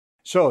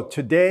So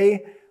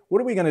today,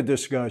 what are we going to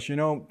discuss?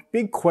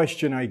 Big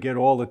question I get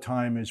all the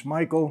time is,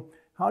 Michael,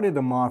 how did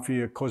the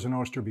Mafia, Cosa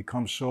Nostra,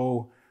 become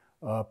so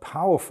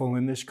powerful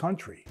in this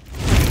country?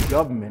 The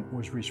government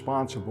was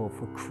responsible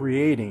for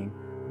creating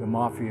the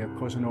Mafia,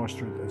 Cosa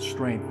Nostra, the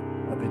strength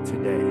of it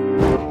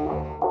today.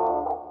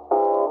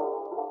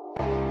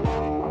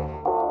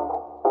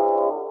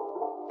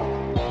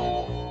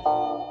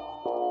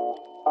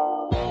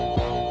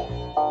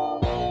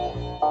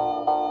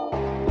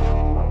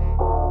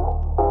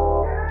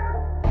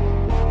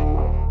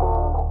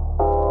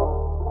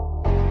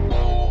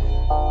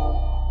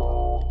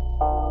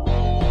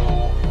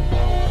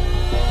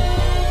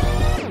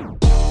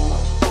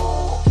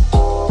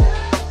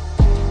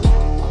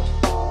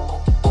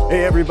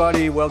 Hey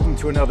everybody, welcome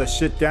to another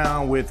Sit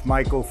Down with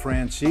Michael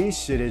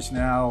Franzese. It is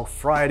now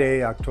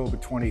Friday, October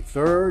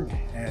 23rd,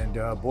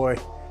 and boy,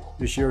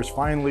 this year is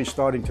finally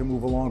starting to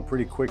move along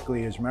pretty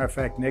quickly. As a matter of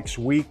fact, next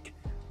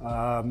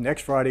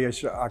Friday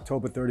is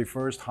October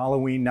 31st,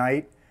 Halloween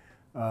night.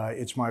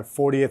 It's my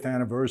 40th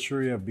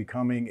anniversary of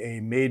becoming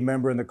a made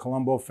member in the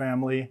Colombo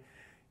family.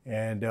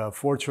 And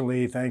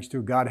fortunately, thanks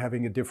to God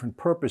having a different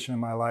purpose in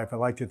my life, I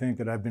like to think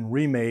that I've been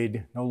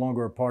remade, no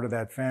longer a part of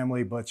that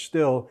family, but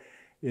still,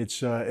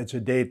 it's a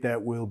date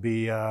that will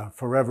be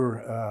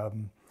forever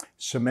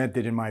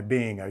cemented in my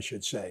being, I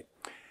should say.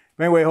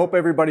 But anyway, I hope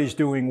everybody's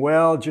doing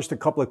well. Just a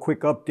couple of quick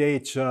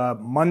updates.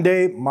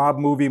 Monday, Mob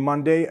Movie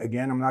Monday.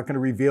 Again, I'm not going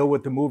to reveal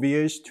what the movie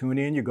is. Tune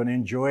in. You're going to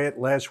enjoy it.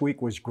 Last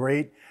week was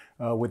great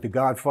with The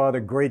Godfather.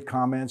 Great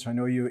comments. I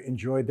know you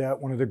enjoyed that.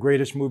 One of the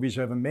greatest movies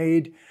ever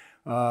made.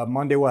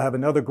 Monday, we'll have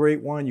another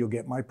great one. You'll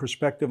get my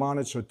perspective on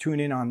it. So tune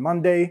in on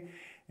Monday.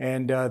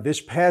 And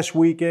this past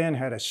weekend,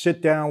 had a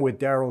sit down with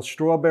Daryl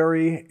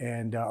Strawberry,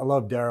 and I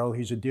love Daryl.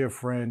 He's a dear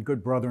friend,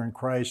 good brother in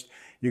Christ.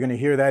 You're going to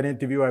hear that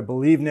interview, I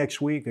believe,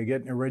 next week. They're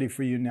getting it ready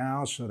for you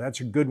now, so that's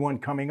a good one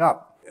coming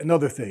up.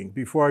 Another thing,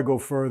 before I go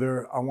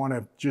further, I want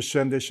to just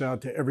send this out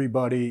to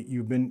everybody.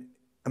 You've been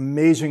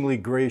amazingly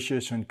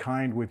gracious and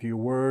kind with your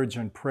words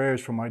and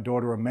prayers for my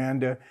daughter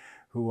Amanda,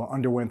 who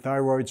underwent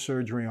thyroid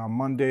surgery on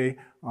Monday.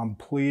 I'm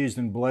pleased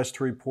and blessed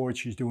to report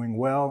she's doing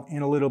well,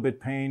 in a little bit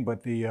pain,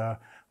 but the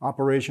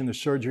operation, the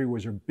surgery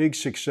was a big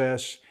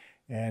success,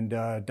 and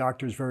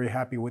doctor's very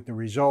happy with the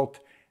result,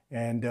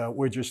 and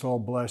we're just all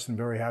blessed and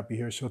very happy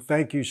here. So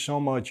thank you so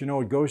much. You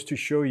know, it goes to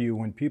show you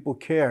when people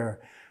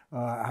care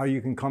how you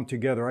can come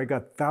together. I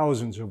got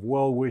thousands of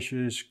well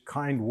wishes,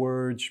 kind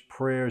words,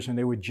 prayers, and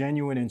they were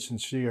genuine and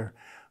sincere.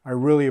 I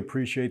really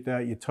appreciate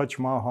that. You touch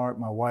my heart,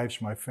 my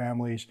wife's, my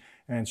family's,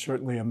 and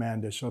certainly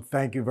Amanda. So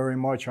thank you very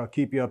much. I'll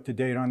keep you up to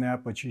date on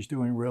that, but she's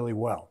doing really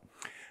well.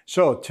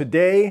 So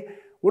today,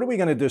 what are we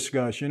going to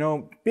discuss?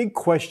 Big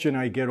question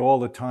I get all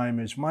the time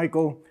is,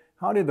 Michael,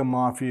 how did the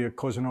Mafia,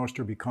 Cosa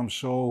Nostra, become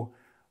so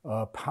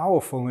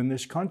powerful in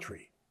this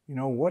country?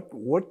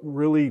 What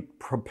really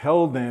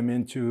propelled them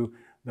into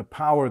the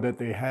power that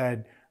they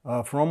had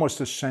for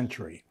almost a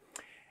century?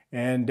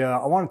 And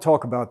I want to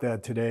talk about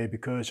that today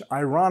because,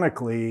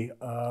 ironically,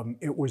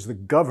 it was the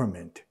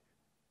government,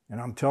 and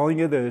I'm telling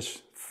you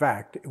this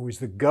fact, it was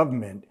the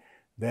government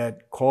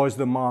that caused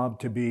the mob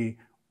to be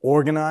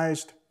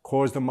organized,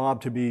 caused the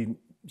mob to be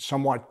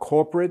somewhat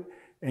corporate,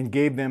 and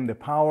gave them the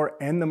power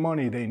and the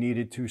money they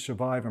needed to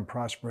survive and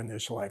prosper in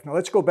this life. Now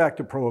let's go back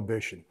to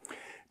Prohibition.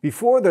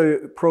 Before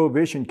the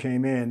Prohibition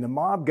came in, the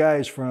mob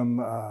guys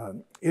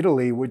from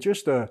Italy were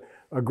just a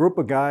group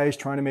of guys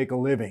trying to make a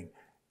living,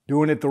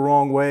 doing it the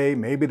wrong way.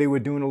 Maybe they were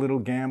doing a little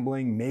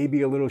gambling,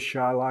 maybe a little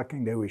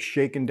shylocking. They were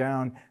shaking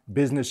down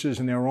businesses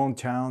in their own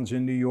towns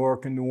in New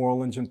York and New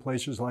Orleans and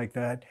places like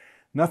that.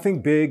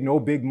 Nothing big, no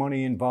big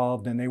money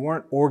involved, and they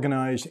weren't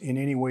organized in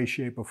any way,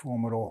 shape, or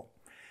form at all.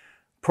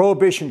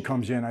 Prohibition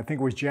comes in, I think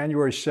it was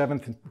January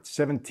 17th,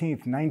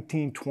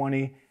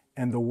 1920,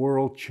 and the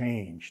world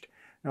changed.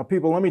 Now,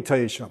 people, let me tell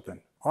you something.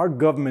 Our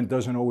government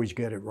doesn't always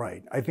get it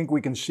right. I think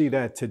we can see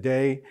that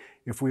today.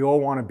 If we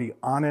all want to be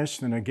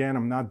honest, and again,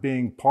 I'm not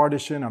being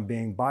partisan, I'm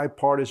being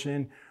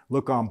bipartisan.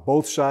 Look on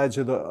both sides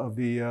of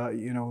the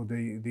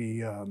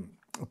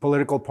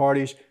political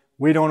parties.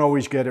 We don't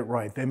always get it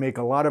right. They make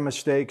a lot of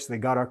mistakes. They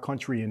got our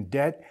country in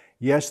debt.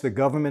 Yes, the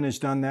government has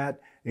done that.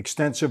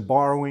 Extensive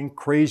borrowing,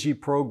 crazy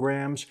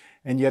programs,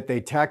 and yet they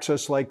tax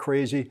us like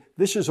crazy.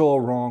 This is all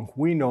wrong.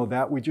 We know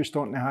that. We just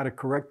don't know how to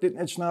correct it,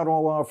 and it's not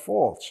all our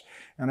faults.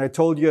 And I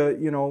told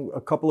you,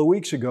 a couple of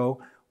weeks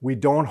ago, we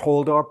don't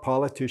hold our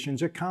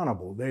politicians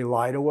accountable. They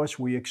lie to us.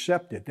 We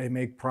accept it. They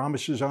make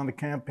promises on the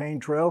campaign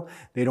trail.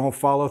 They don't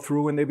follow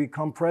through when they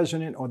become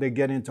president or they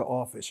get into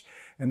office.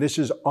 And this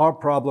is our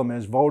problem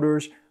as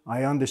voters.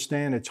 I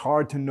understand it's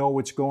hard to know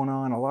what's going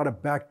on, a lot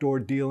of backdoor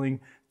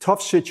dealing,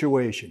 tough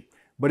situation.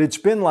 But it's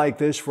been like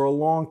this for a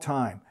long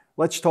time.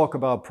 Let's talk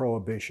about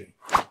Prohibition.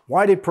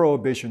 Why did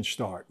Prohibition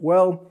start?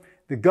 Well,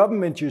 the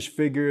government just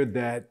figured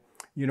that,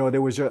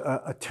 there was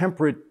a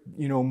temperate,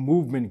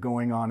 movement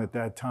going on at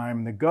that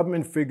time. The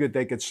government figured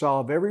they could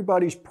solve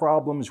everybody's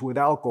problems with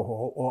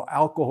alcohol or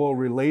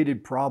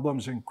alcohol-related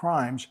problems and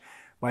crimes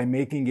by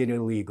making it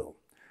illegal.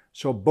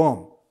 So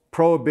boom,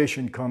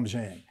 Prohibition comes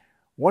in.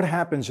 what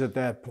happens at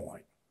that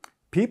point?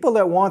 People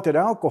that wanted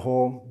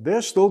alcohol,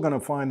 they're still going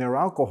to find their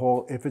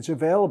alcohol if it's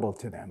available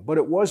to them, but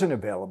it wasn't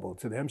available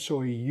to them,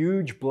 so a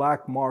huge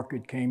black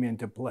market came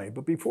into play.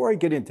 But before I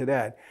get into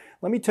that,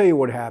 let me tell you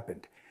what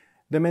happened.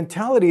 The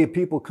mentality of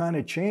people kind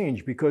of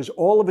changed because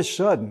all of a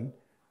sudden,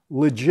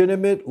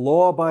 legitimate,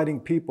 law-abiding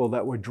people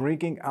that were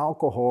drinking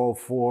alcohol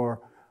for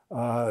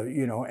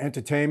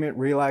entertainment,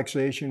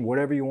 relaxation,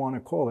 whatever you want to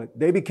call it,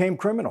 they became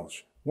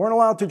criminals. Weren't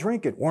allowed to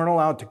drink it, weren't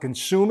allowed to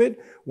consume it,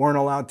 weren't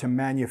allowed to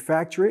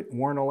manufacture it,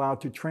 weren't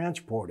allowed to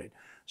transport it.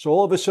 So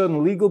all of a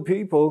sudden, legal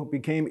people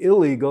became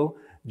illegal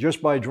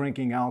just by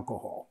drinking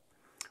alcohol.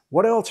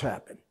 What else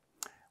happened?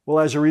 Well,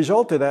 as a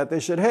result of that, they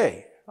said,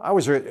 hey, I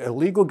was a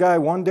legal guy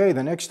one day,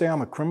 the next day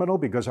I'm a criminal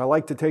because I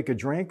like to take a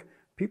drink.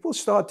 People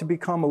start to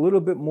become a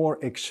little bit more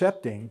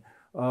accepting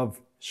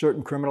of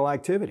certain criminal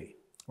activity,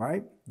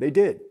 right? They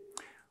did.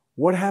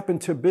 What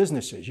happened to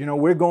businesses? You know,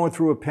 we're going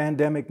through a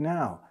pandemic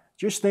now.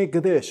 Just think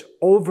of this,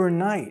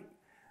 overnight,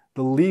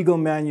 the legal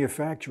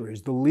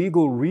manufacturers, the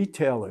legal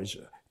retailers,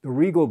 the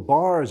legal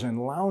bars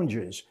and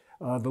lounges,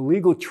 the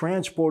legal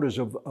transporters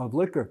of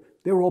liquor,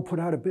 they were all put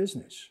out of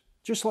business.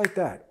 Just like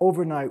that,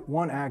 overnight,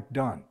 one act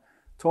done.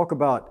 Talk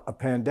about a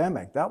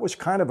pandemic. That was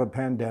kind of a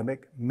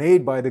pandemic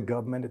made by the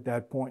government at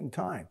that point in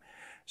time.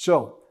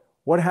 So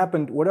what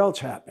happened? What else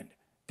happened?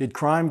 Did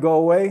crime go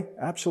away?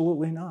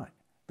 Absolutely not.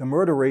 The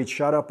murder rate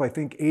shot up, I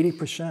think,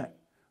 80%.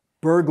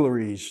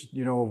 Burglaries,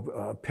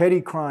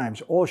 petty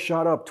crimes, all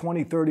shot up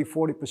 20, 30,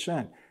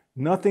 40%.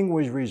 Nothing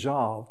was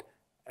resolved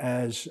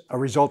as a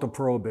result of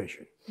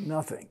prohibition.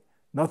 Nothing.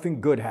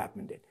 Nothing good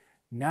happened.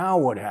 Now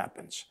what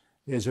happens?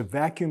 There's a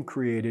vacuum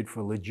created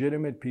for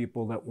legitimate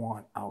people that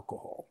want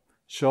alcohol.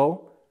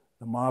 So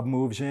the mob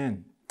moves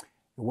in.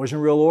 It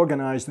wasn't real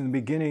organized in the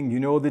beginning. You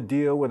know the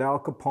deal with Al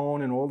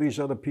Capone and all these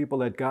other people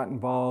that got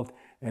involved,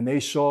 and they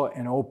saw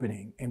an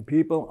opening. And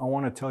people, I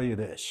want to tell you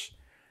this.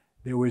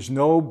 There was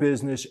no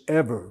business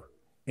ever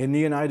in the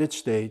United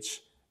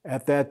States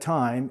at that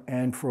time,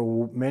 and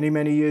for many,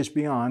 many years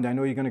beyond. I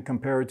know you're going to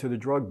compare it to the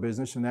drug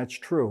business, and that's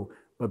true.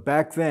 But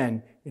back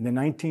then, in the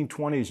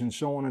 1920s and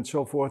so on and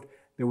so forth,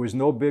 there was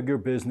no bigger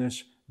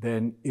business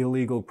than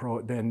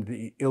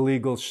the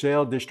illegal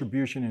sale,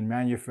 distribution, and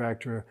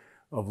manufacture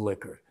of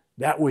liquor.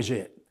 That was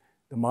it.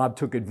 The mob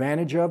took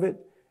advantage of it,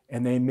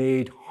 and they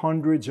made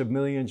hundreds of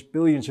millions,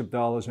 billions of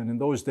dollars, and in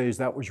those days,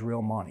 that was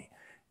real money.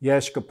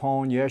 Yes,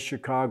 Capone, yes,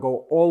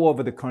 Chicago, all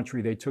over the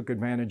country, they took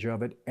advantage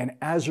of it. And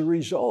as a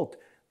result,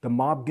 the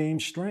mob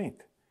gained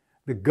strength.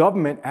 The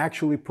government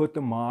actually put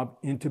the mob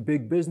into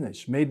big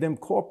business, made them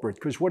corporate,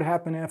 because what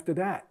happened after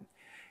that?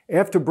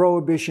 After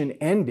Prohibition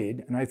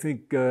ended, and I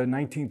think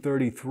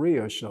 1933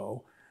 or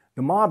so,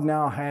 the mob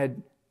now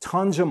had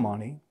tons of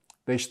money.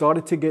 They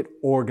started to get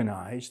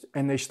organized,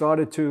 and they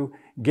started to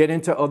get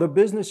into other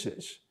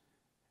businesses.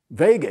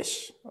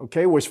 Vegas,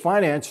 was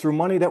financed through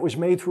money that was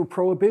made through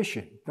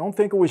Prohibition. Don't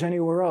think it was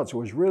anywhere else. It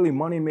was really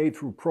money made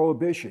through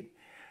Prohibition.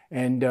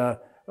 And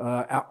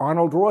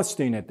Arnold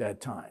Rothstein at that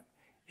time,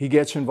 he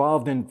gets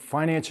involved in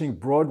financing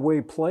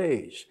Broadway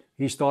plays.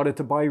 He started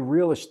to buy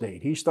real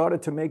estate. He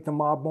started to make the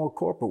mob more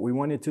corporate. We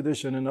went into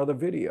this in another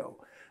video.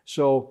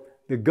 So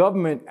the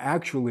government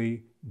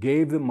actually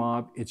gave the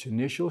mob its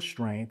initial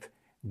strength,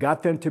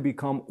 got them to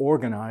become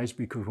organized,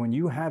 because when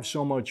you have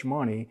so much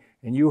money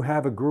and you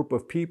have a group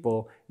of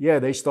people,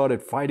 they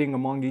started fighting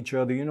among each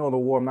other. You know the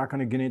war. I'm not going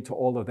to get into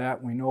all of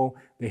that. We know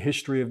the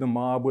history of the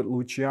mob with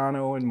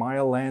Luciano and Meyer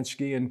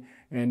Lansky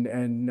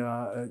and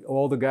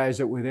all the guys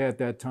that were there at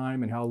that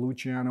time, and how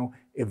Luciano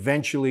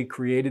eventually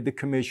created the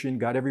commission,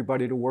 got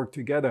everybody to work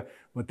together.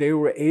 But they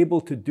were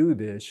able to do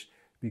this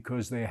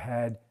because they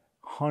had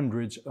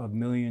hundreds of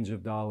millions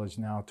of dollars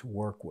now to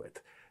work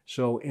with.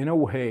 So in a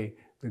way,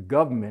 the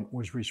government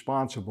was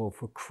responsible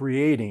for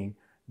creating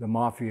the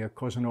Mafia,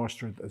 Cosa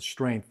Nostra, the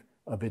strength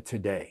of it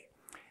today.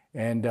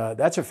 And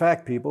that's a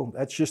fact, people.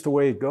 That's just the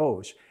way it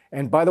goes.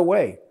 And by the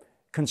way,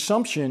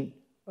 consumption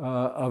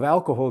of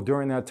alcohol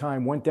during that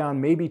time went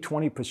down maybe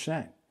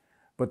 20%.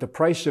 But the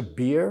price of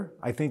beer,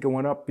 I think it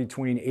went up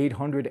between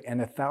 800 and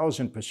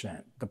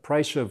 1,000%. The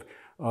price of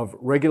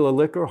regular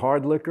liquor,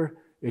 hard liquor,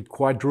 it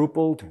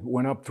quadrupled,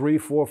 went up 3,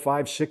 4,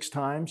 5, 6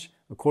 times,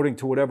 according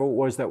to whatever it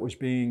was that was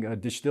being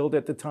distilled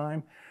at the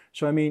time.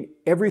 So, I mean,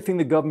 everything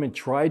the government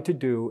tried to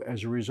do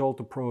as a result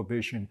of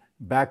Prohibition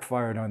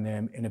backfired on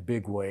them in a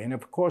big way. And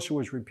of course it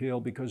was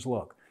repealed because,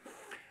 look,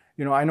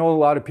 I know a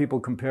lot of people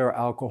compare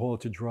alcohol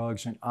to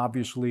drugs, and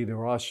obviously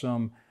there are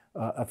some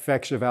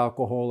effects of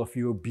alcohol if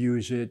you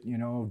abuse it.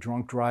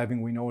 Drunk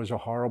driving we know is a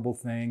horrible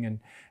thing.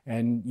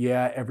 And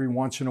yeah, every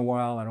once in a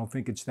while, I don't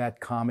think it's that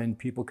common,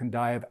 people can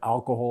die of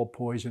alcohol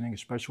poisoning,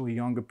 especially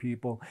younger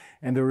people.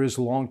 And there is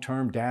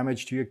long-term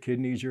damage to your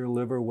kidneys, your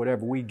liver,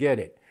 whatever. We get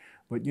it.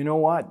 But you know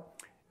what?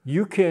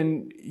 You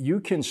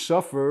can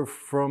suffer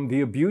from the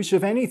abuse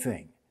of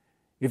anything.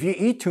 If you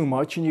eat too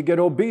much and you get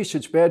obese,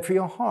 it's bad for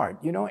your heart.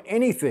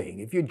 Anything.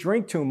 If you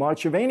drink too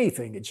much of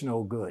anything, it's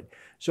no good.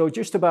 So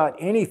just about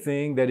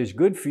anything that is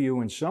good for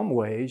you in some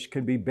ways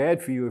can be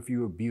bad for you if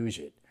you abuse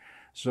it.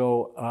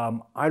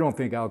 So I don't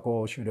think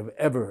alcohol should have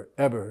ever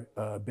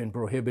been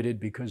prohibited,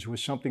 because it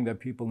was something that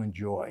people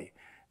enjoy,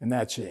 and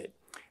that's it.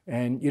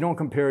 And you don't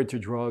compare it to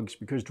drugs,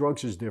 because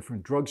drugs is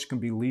different. Drugs can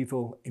be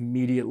lethal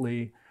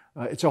immediately.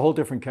 It's a whole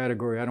different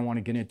category I don't want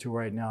to get into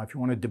right now. If you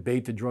want to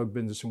debate the drug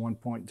business at one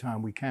point in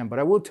time, we can. But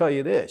I will tell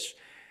you this.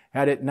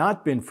 Had it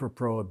not been for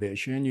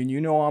prohibition, and you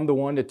know I'm the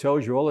one that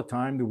tells you all the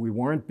time that we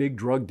weren't big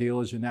drug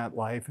dealers in that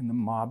life, in the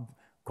mob,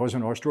 Cosa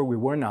Nostra, we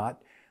were not.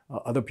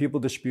 Other people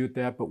dispute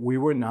that, but we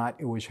were not.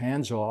 It was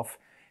hands off.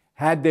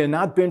 Had there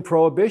not been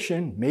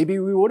prohibition, maybe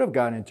we would have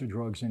gotten into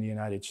drugs in the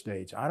United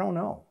States. I don't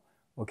know.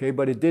 Okay,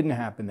 but it didn't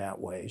happen that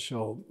way.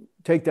 So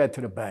take that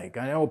to the bank.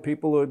 I know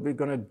people are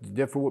going to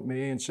differ with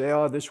me and say,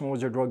 oh, this one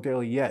was a drug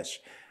dealer. Yes.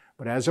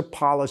 But as a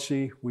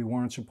policy, we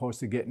weren't supposed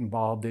to get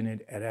involved in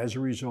it. And as a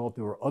result,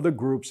 there were other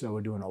groups that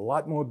were doing a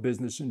lot more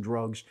business in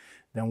drugs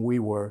than we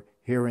were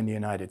here in the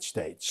United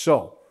States.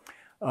 So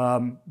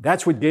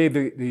that's what gave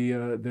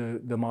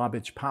the mob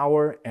its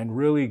power and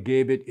really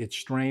gave it its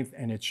strength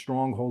and its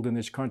stronghold in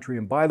this country.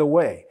 And by the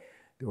way,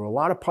 there were a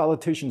lot of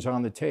politicians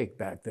on the take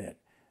back then.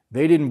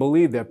 They didn't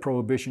believe that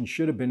prohibition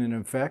should have been in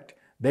effect.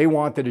 They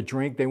wanted to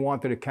drink. They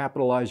wanted to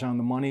capitalize on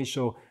the money.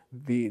 So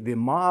the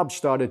mob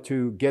started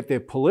to get their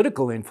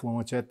political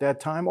influence at that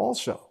time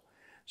also.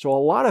 So a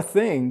lot of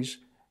things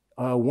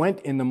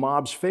went in the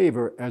mob's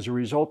favor as a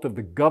result of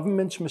the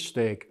government's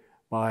mistake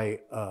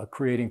by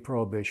creating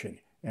prohibition.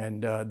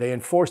 And they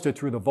enforced it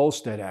through the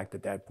Volstead Act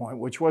at that point,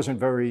 which wasn't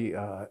very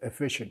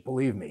efficient,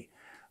 believe me,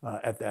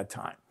 at that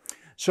time.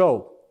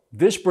 So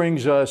this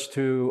brings us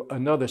to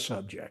another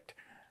subject.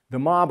 The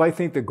mob, I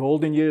think the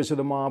golden years of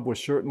the mob were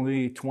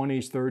certainly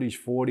 20s, 30s,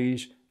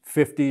 40s,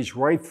 50s,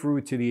 right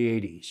through to the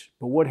 80s.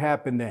 But what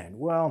happened then?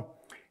 Well,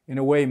 in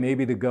a way,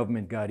 maybe the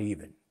government got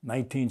even.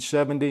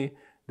 1970,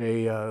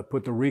 they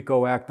put the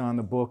RICO Act on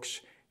the books.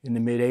 In the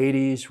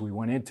mid-80s, we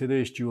went into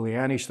this.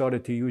 Giuliani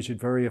started to use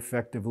it very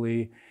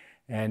effectively.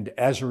 And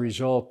as a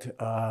result,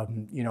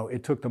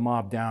 it took the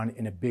mob down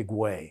in a big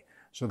way.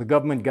 So the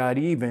government got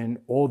even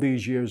all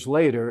these years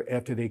later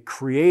after they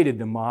created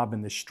the mob,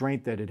 and the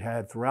strength that it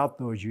had throughout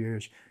those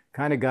years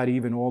kind of got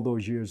even all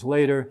those years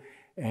later.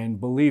 And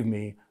believe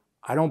me,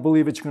 I don't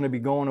believe it's going to be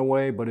going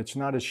away, but it's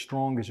not as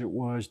strong as it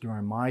was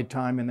during my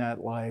time in that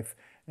life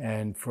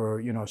and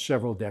for,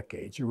 several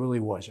decades. It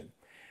really wasn't.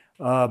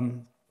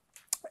 Something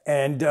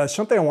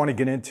I want to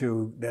get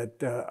into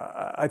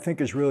that I think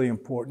is really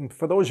important.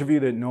 For those of you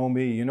that know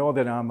me, you know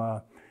that I'm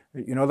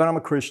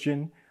a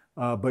Christian.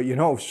 But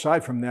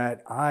aside from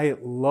that, I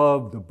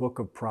love the book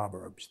of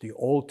Proverbs, the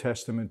Old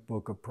Testament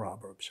book of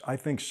Proverbs. I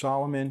think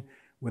Solomon,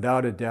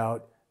 without a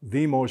doubt,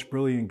 the most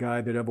brilliant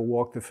guy that ever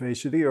walked the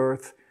face of the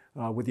earth,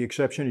 with the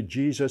exception of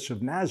Jesus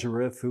of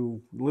Nazareth,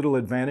 who, little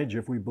advantage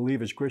if we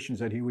believe as Christians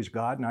that he was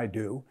God, and I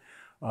do.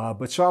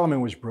 But Solomon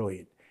was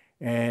brilliant.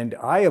 And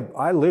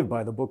I live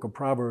by the book of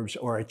Proverbs,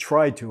 or I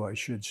try to, I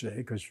should say,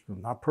 because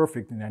I'm not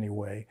perfect in any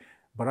way.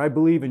 But I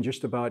believe in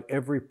just about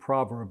every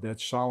proverb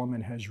that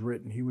Solomon has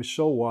written. He was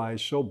so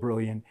wise, so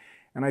brilliant.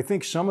 And I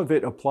think some of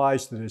it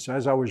applies to this.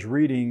 As I was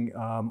reading,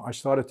 I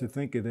started to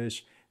think of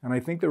this. And I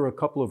think there are a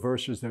couple of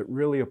verses that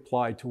really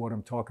apply to what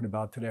I'm talking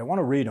about today. I want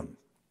to read them.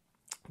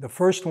 The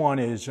first one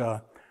is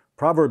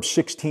Proverbs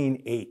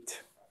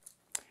 16:8.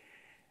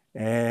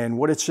 And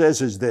what it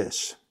says is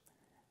this: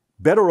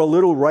 better a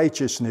little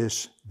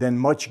righteousness than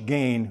much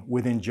gain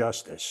with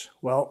injustice.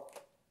 Well,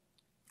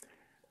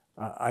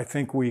 I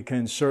think we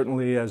can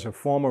certainly, as a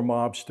former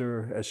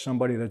mobster, as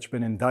somebody that's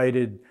been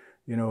indicted,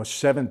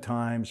 7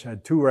 times,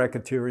 had 2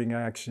 racketeering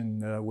acts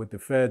with the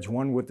feds,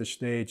 1 with the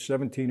state,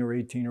 17 or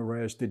 18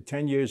 arrested,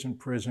 10 years in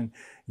prison,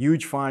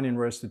 huge fine and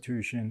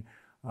restitution.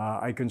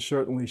 I can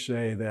certainly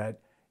say that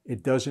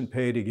it doesn't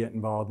pay to get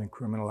involved in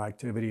criminal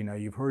activity. Now,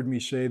 you've heard me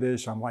say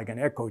this. I'm like an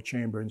echo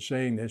chamber in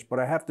saying this, but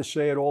I have to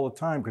say it all the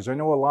time because I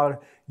know a lot of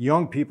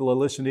young people are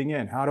listening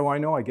in. How do I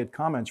know? I get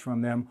comments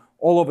from them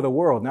all over the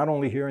world, not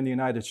only here in the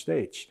United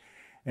States.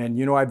 And,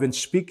 I've been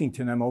speaking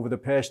to them over the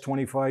past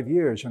 25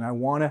 years, and I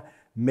want to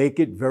make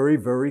it very,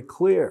 very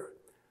clear.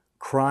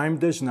 Crime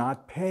does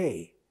not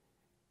pay.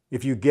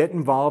 If you get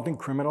involved in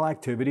criminal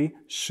activity,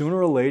 sooner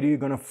or later you're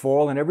going to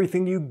fall, and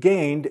everything you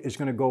gained is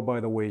going to go by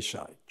the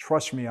wayside.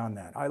 Trust me on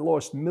that. I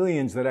lost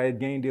millions that I had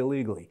gained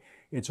illegally.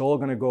 It's all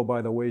going to go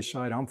by the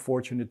wayside. I'm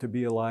fortunate to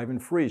be alive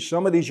and free.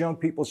 Some of these young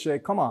people say,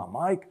 come on,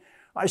 Mike,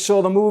 I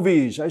saw the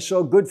movies, I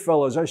saw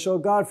Goodfellas, I saw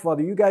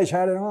Godfather. You guys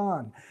had it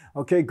on.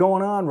 Okay,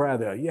 going on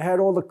rather. You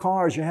had all the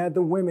cars, you had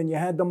the women, you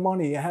had the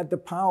money, you had the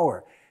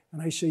power.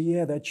 And I say,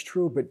 yeah, that's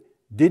true, but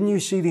didn't you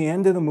see the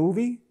end of the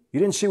movie? You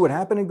didn't see what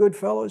happened in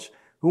Goodfellas?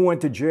 Who went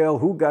to jail,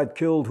 who got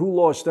killed, who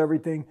lost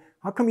everything?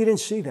 How come you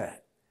didn't see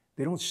that?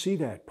 They don't see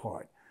that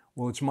part.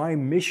 Well, it's my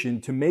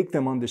mission to make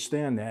them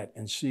understand that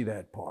and see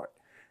that part.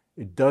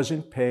 It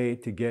doesn't pay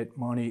to get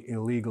money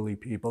illegally,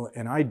 people,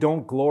 and I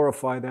don't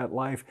glorify that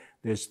life.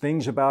 There's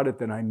things about it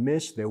that I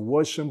miss. There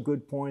was some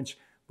good points,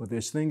 but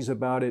there's things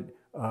about it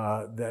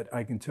that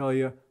I can tell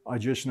you are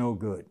just no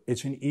good.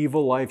 It's an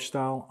evil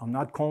lifestyle. I'm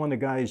not calling the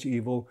guys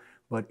evil,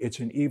 but it's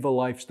an evil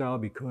lifestyle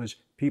because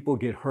people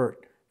get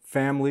hurt.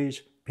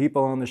 Families,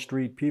 people on the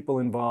street, people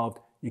involved,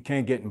 you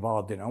can't get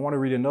involved in. I want to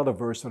read another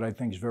verse that I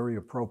think is very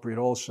appropriate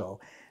also.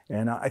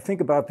 And I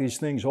think about these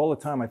things all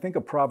the time. I think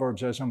of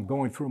Proverbs as I'm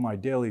going through my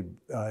daily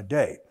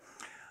day.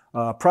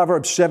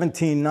 Proverbs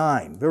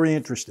 17:9, very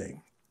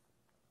interesting.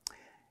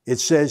 It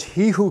says,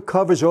 he who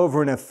covers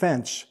over an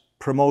offense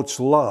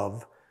promotes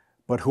love,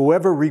 but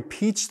whoever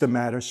repeats the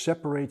matter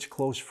separates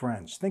close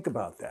friends. Think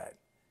about that.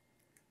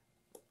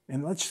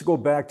 And let's go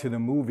back to the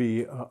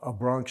movie A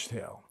Bronx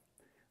Tale.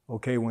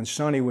 Okay, when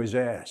Sonny was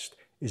asked,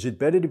 is it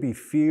better to be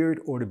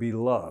feared or to be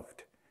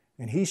loved?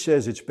 And he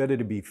says it's better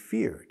to be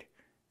feared.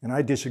 And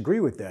I disagree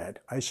with that.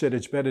 I said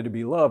it's better to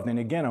be loved. And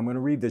again, I'm going to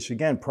read this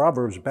again.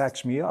 Proverbs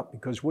backs me up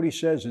because what he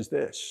says is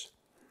this.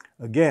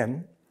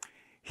 Again,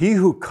 he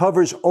who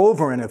covers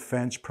over an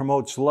offense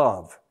promotes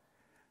love,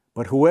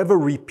 but whoever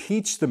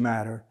repeats the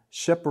matter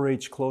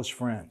separates close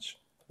friends.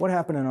 What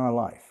happened in our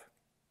life?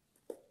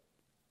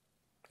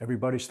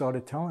 Everybody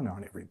started telling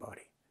on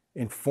everybody.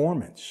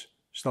 Informants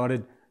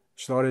started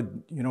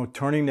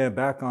turning their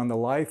back on the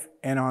life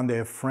and on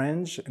their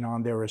friends and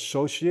on their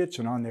associates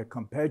and on their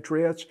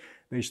compatriots.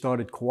 They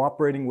started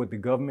cooperating with the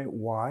government.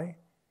 Why?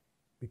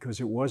 Because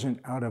it wasn't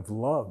out of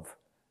love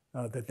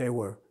that they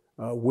were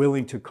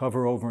willing to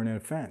cover over an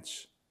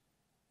offense.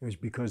 It was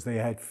because they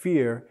had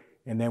fear.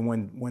 And then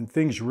when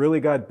things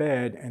really got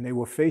bad and they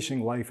were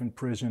facing life in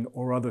prison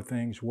or other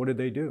things, what did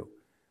they do?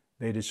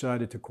 They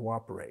decided to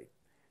cooperate.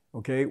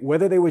 Okay,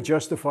 whether they were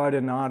justified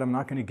or not, I'm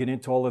not going to get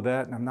into all of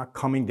that, and I'm not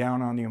coming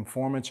down on the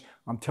informants.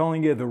 I'm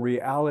telling you the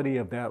reality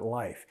of that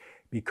life.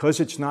 Because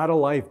it's not a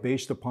life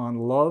based upon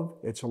love,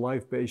 it's a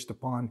life based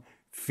upon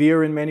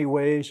fear in many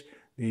ways,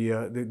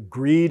 the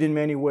greed in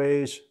many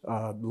ways,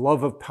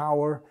 love of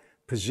power,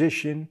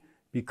 position.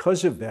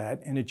 Because of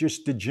that, and it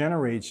just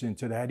degenerates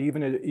into that,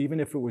 even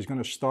if it was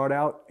going to start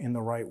out in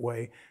the right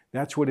way,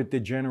 that's what it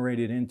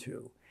degenerated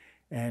into.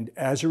 And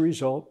as a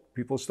result,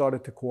 people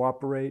started to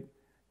cooperate,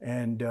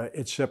 and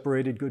it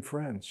separated good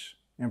friends.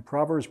 And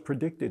Proverbs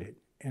predicted it.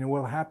 And it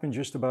will happen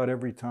just about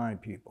every time,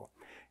 people.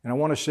 And I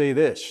want to say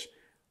this.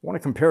 I want to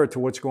compare it to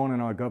what's going on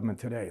in our government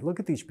today. Look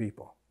at these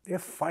people. They're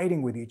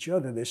fighting with each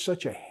other. There's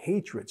such a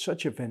hatred,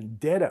 such a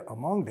vendetta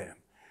among them.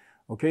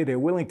 Okay, they're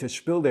willing to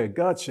spill their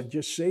guts and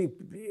just say,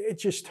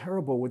 it's just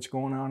terrible what's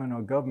going on in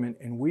our government.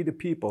 And we, the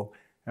people,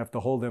 have to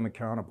hold them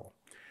accountable.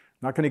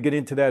 I'm not going to get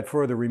into that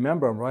further.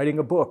 Remember, I'm writing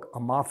a book, A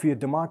Mafia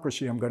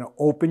Democracy. I'm going to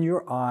open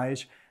your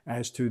eyes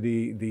as to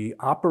the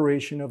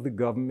operation of the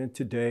government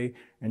today.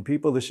 And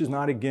people, this is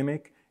not a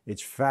gimmick.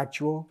 It's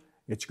factual.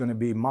 It's going to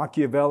be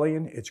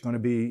Machiavellian. It's going to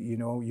be,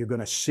 you're going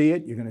to see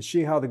it. You're going to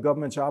see how the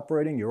government's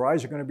operating. Your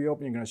eyes are going to be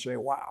open. You're going to say,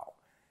 wow,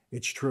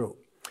 it's true.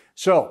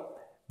 So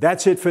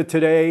that's it for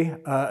today.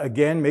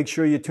 Again, make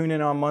sure you tune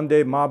in on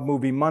Monday, Mob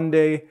Movie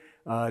Monday.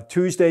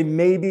 Tuesday,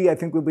 maybe, I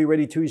think we'll be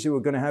ready Tuesday. We're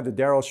going to have the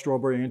Darryl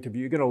Strawberry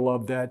interview. You're going to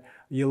love that.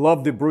 You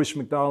love the Bruce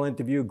McDowell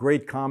interview.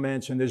 Great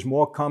comments, and there's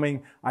more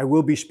coming. I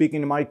will be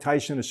speaking to Mike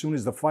Tyson as soon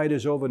as the fight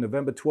is over.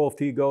 November 12th,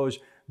 he goes.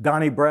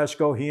 Donnie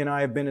Brasco, he and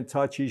I have been in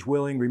touch. He's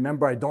willing.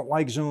 Remember, I don't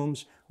like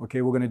Zooms.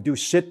 Okay, we're going to do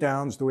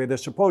sit-downs the way they're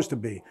supposed to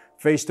be,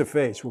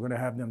 face-to-face. We're going to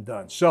have them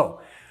done.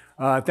 So,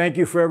 thank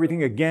you for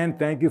everything. Again,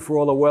 thank you for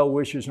all the well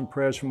wishes and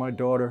prayers for my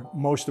daughter.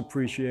 Most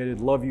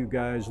appreciated. Love you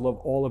guys. Love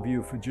all of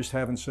you for just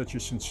having such a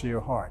sincere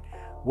heart.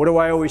 What do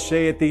I always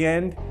say at the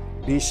end?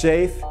 Be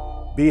safe.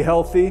 Be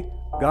healthy.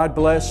 God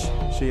bless.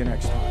 See you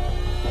next time.